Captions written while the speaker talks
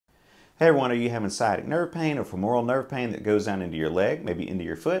Hey everyone, are you having sciatic nerve pain or femoral nerve pain that goes down into your leg, maybe into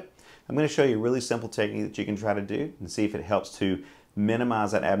your foot? I'm going to show you a really simple technique that you can try to do and see if it helps to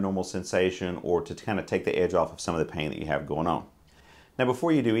minimize that abnormal sensation or to kind of take the edge off of some of the pain that you have going on. Now,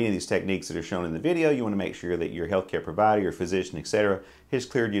 before you do any of these techniques that are shown in the video, you want to make sure that your healthcare provider, your physician, etc. has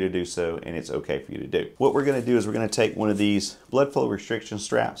cleared you to do so and it's okay for you to do. What we're going to do is we're going to take one of these blood flow restriction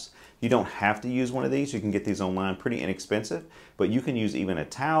straps. You don't have to use one of these. You can get these online pretty inexpensive, but you can use even a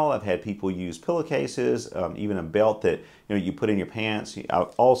towel. I've had people use pillowcases, even a belt that you put in your pants,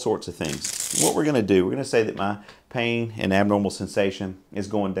 all sorts of things. What we're going to do, we're going to say that my pain and abnormal sensation is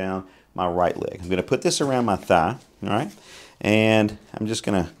going down my right leg. I'm going to put this around my thigh, all right? And I'm just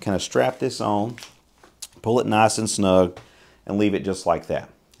going to kind of strap this on, pull it nice and snug, and leave it just like that.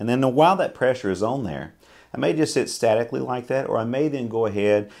 And then while that pressure is on there, I may just sit statically like that, or I may then go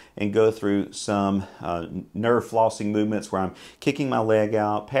ahead and go through some nerve flossing movements where I'm kicking my leg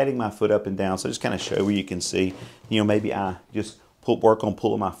out, patting my foot up and down. So just kind of show where you can see, maybe I just work on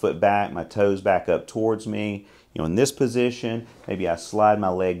pulling my foot back, my toes back up towards me. In this position, maybe I slide my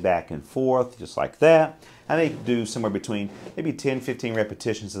leg back and forth, just like that. I may do somewhere between maybe 10-15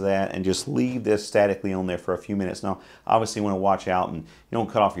 repetitions of that and just leave this statically on there for a few minutes. Now, obviously you want to watch out and you don't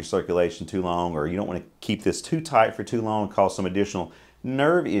cut off your circulation too long, or you don't want to keep this too tight for too long and cause some additional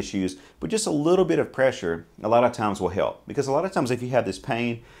nerve issues, but just a little bit of pressure a lot of times will help. Because a lot of times if you have this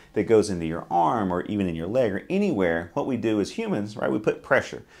pain that goes into your arm or even in your leg or anywhere, what we do as humans, right, we put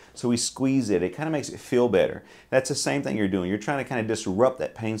pressure. So we squeeze it. It kind of makes it feel better. That's the same thing you're doing. You're trying to kind of disrupt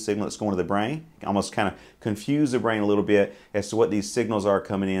that pain signal that's going to the brain, almost kind of confuse the brain a little bit as to what these signals are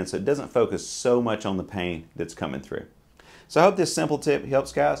coming in, so it doesn't focus so much on the pain that's coming through. So I hope this simple tip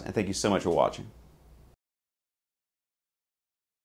helps, guys, and thank you so much for watching.